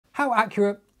How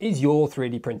accurate is your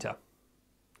 3D printer?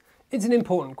 It's an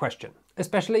important question,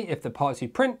 especially if the parts you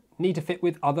print need to fit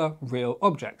with other real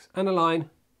objects and align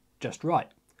just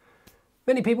right.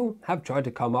 Many people have tried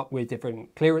to come up with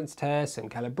different clearance tests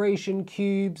and calibration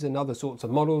cubes and other sorts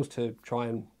of models to try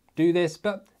and do this,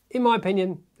 but in my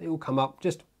opinion, it will come up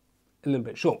just a little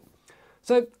bit short.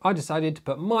 So I decided to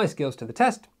put my skills to the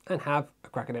test and have a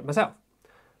crack at it myself.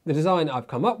 The design I've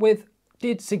come up with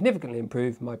did significantly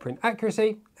improve my print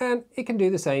accuracy, and it can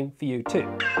do the same for you too.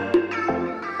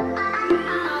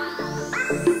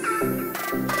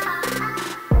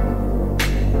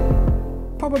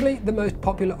 Probably the most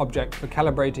popular object for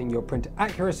calibrating your printer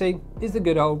accuracy is the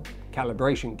good old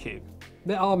calibration cube.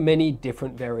 There are many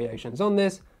different variations on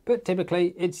this, but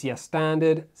typically it's your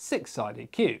standard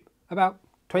 6-sided cube, about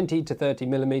 20 to 30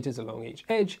 millimeters along each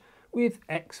edge, with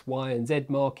X, Y and Z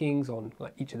markings on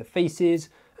each of the faces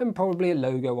and probably a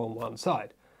logo on one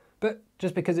side. But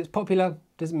just because it's popular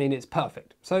doesn't mean it's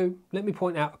perfect. So let me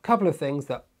point out a couple of things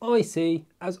that I see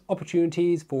as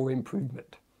opportunities for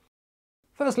improvement.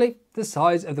 Firstly, the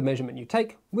size of the measurement you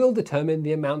take will determine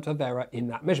the amount of error in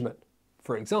that measurement.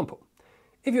 For example,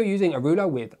 if you're using a ruler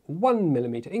with 1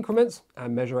 millimeter increments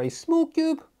and measure a small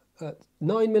cube at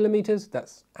 9 millimeters,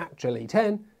 that's actually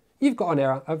 10, you've got an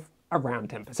error of around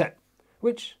 10%,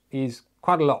 which is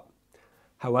quite a lot.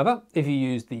 However, if you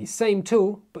use the same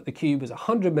tool, but the cube is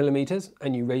 100 millimeters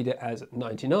and you read it as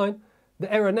 99,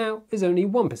 the error now is only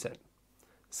 1%.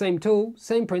 Same tool,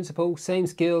 same principle, same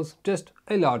skills, just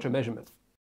a larger measurement.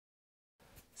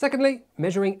 Secondly,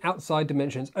 measuring outside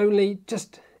dimensions only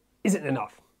just isn't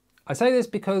enough. I say this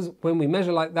because when we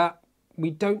measure like that,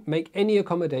 we don't make any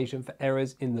accommodation for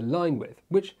errors in the line width,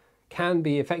 which can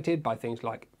be affected by things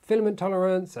like filament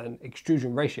tolerance and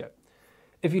extrusion ratio.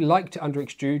 If you like to under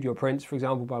extrude your prints, for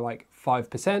example, by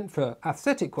 5% for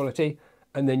aesthetic quality,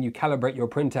 and then you calibrate your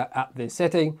printer at this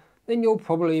setting, then you'll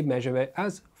probably measure it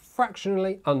as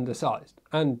fractionally undersized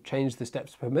and change the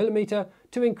steps per millimeter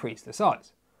to increase the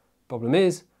size. Problem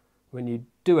is, when you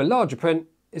do a larger print,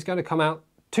 it's going to come out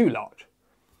too large.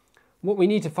 What we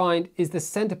need to find is the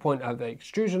center point of the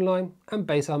extrusion line and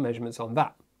base our measurements on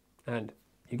that. And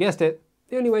you guessed it,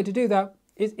 the only way to do that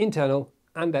is internal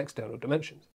and external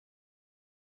dimensions.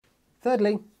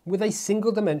 Thirdly, with a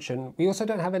single dimension, we also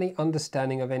don't have any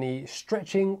understanding of any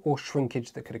stretching or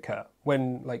shrinkage that could occur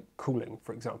when cooling,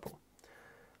 for example.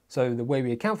 So the way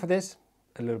we account for this,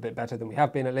 a little bit better than we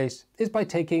have been at least, is by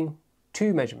taking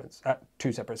 2 measurements at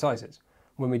 2 separate sizes.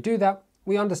 When we do that,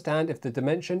 we understand if the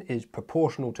dimension is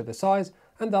proportional to the size,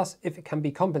 and thus if it can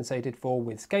be compensated for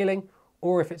with scaling,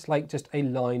 or if it's just a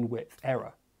line width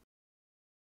error.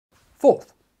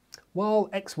 Fourth, while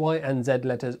X, Y and Z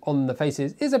letters on the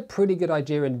faces is a pretty good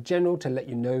idea in general to let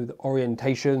you know the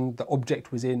orientation the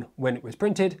object was in when it was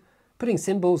printed, putting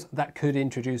symbols that could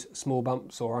introduce small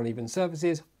bumps or uneven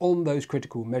surfaces on those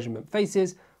critical measurement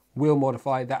faces will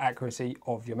modify the accuracy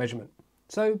of your measurement.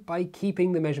 So by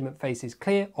keeping the measurement faces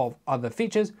clear of other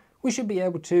features, we should be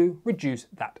able to reduce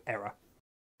that error.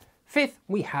 Fifth,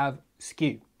 we have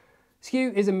skew.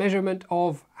 Skew is a measurement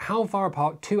of how far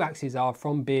apart 2 axes are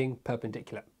from being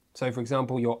perpendicular. So for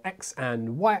example, your X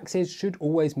and Y axes should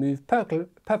always move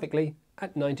perfectly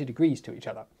at 90 degrees to each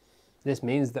other. This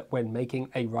means that when making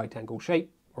a right angle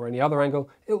shape or any other angle,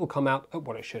 it will come out at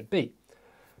what it should be.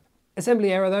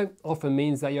 Assembly error though often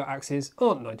means that your axes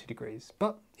aren't 90 degrees,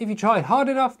 but if you try hard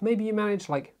enough, maybe you manage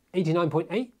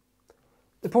 89.8.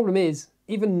 The problem is,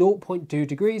 even 0.2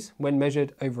 degrees when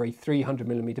measured over a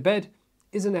 300mm bed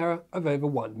is an error of over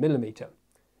 1mm.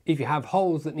 If you have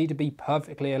holes that need to be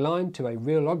perfectly aligned to a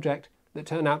real object that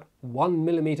turn out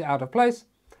 1mm out of place,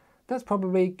 that's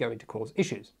probably going to cause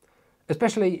issues,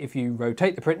 especially if you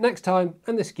rotate the print next time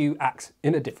and the skew acts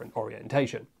in a different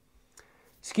orientation.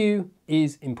 Skew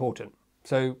is important,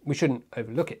 so we shouldn't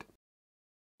overlook it.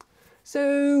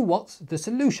 So what's the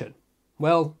solution?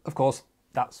 Well, of course,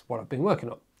 that's what I've been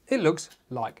working on. It looks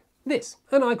like this,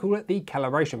 and I call it the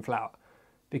calibration flower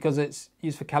because it's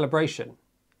used for calibration,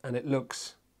 and it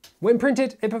looks... When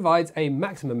printed, it provides a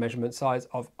maximum measurement size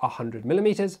of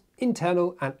 100mm,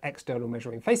 internal and external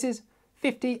measuring faces,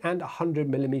 50 and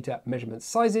 100mm measurement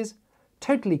sizes,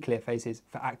 totally clear faces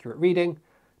for accurate reading,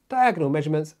 diagonal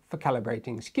measurements for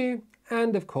calibrating skew,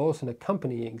 and of course an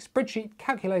accompanying spreadsheet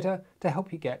calculator to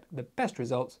help you get the best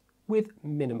results with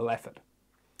minimal effort.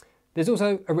 There's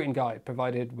also a written guide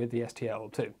provided with the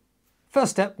STL too.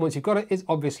 First step, once you've got it, is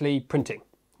obviously printing.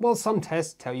 While some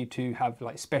tests tell you to have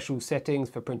special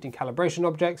settings for printing calibration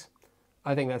objects,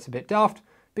 I think that's a bit daft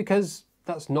because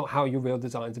that's not how your real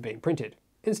designs are being printed.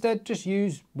 Instead, just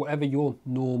use whatever your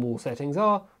normal settings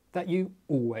are that you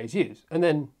always use, and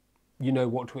then you know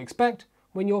what to expect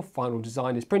when your final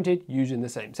design is printed using the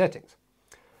same settings.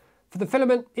 For the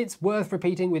filament, it's worth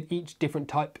repeating with each different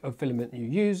type of filament you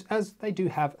use, as they do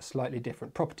have slightly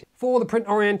different properties. For the print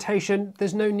orientation,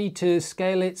 there's no need to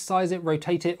scale it, size it,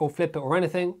 rotate it, or flip it or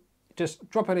anything. Just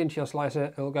drop it into your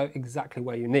slicer, it'll go exactly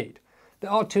where you need. There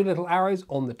are two little arrows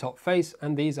on the top face,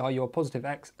 and these are your positive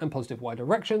X and positive Y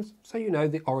directions, so you know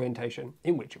the orientation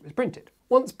in which it was printed.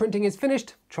 Once printing is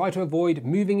finished, try to avoid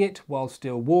moving it while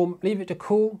still warm. Leave it to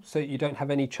cool so you don't have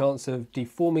any chance of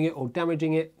deforming it or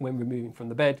damaging it when removing from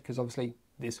the bed, because obviously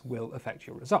this will affect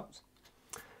your results.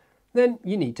 Then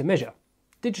you need to measure.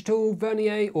 Digital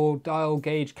vernier or dial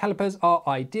gauge calipers are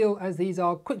ideal, as these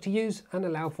are quick to use and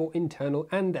allow for internal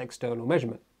and external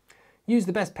measurement. Use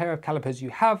the best pair of calipers you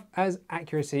have, as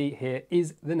accuracy here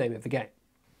is the name of the game.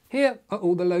 Here are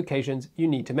all the locations you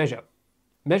need to measure.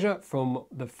 Measure from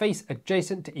the face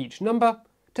adjacent to each number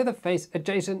to the face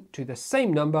adjacent to the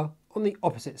same number on the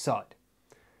opposite side.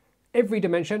 Every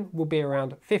dimension will be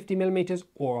around 50mm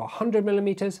or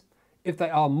 100mm. If they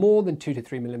are more than 2 to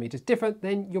 3mm different,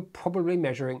 then you're probably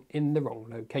measuring in the wrong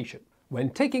location. When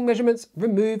taking measurements,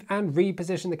 remove and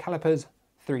reposition the calipers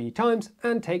 3 times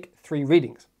and take 3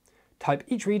 readings. Type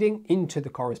each reading into the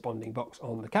corresponding box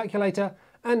on the calculator,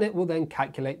 and it will then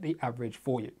calculate the average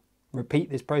for you.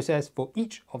 Repeat this process for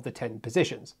each of the 10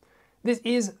 positions. This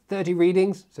is 30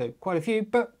 readings, so quite a few,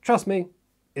 but trust me,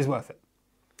 it's worth it.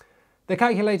 The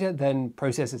calculator then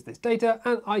processes this data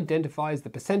and identifies the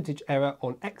percentage error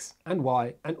on X and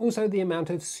Y, and also the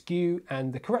amount of skew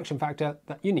and the correction factor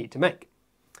that you need to make.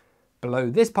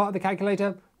 Below this part of the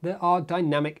calculator, there are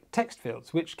dynamic text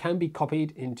fields, which can be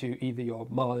copied into either your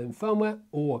Marlin firmware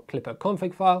or Clipper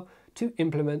config file to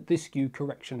implement the skew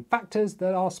correction factors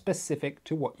that are specific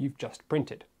to what you've just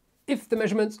printed. If the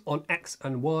measurements on X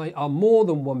and Y are more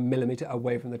than 1mm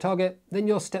away from the target, then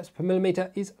your steps per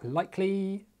millimeter is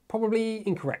probably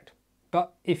incorrect.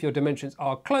 But if your dimensions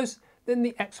are close, then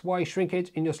the XY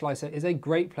shrinkage in your slicer is a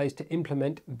great place to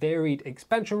implement varied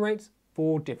expansion rates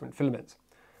for different filaments.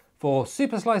 For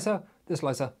Super Slicer, the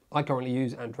slicer I currently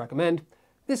use and recommend,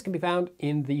 this can be found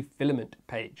in the filament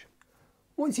page.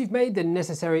 Once you've made the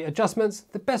necessary adjustments,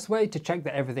 the best way to check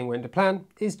that everything went to plan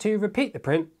is to repeat the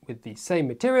print with the same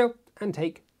material and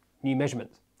take new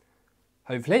measurements.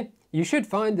 Hopefully, you should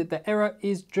find that the error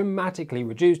is dramatically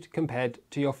reduced compared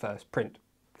to your first print.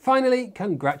 Finally,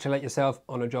 congratulate yourself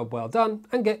on a job well done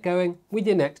and get going with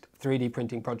your next 3D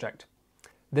printing project.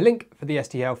 The link for the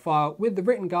STL file with the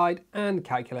written guide and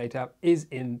calculator is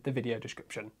in the video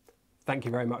description. Thank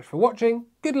you very much for watching,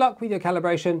 good luck with your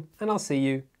calibration, and I'll see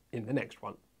you in the next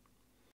one.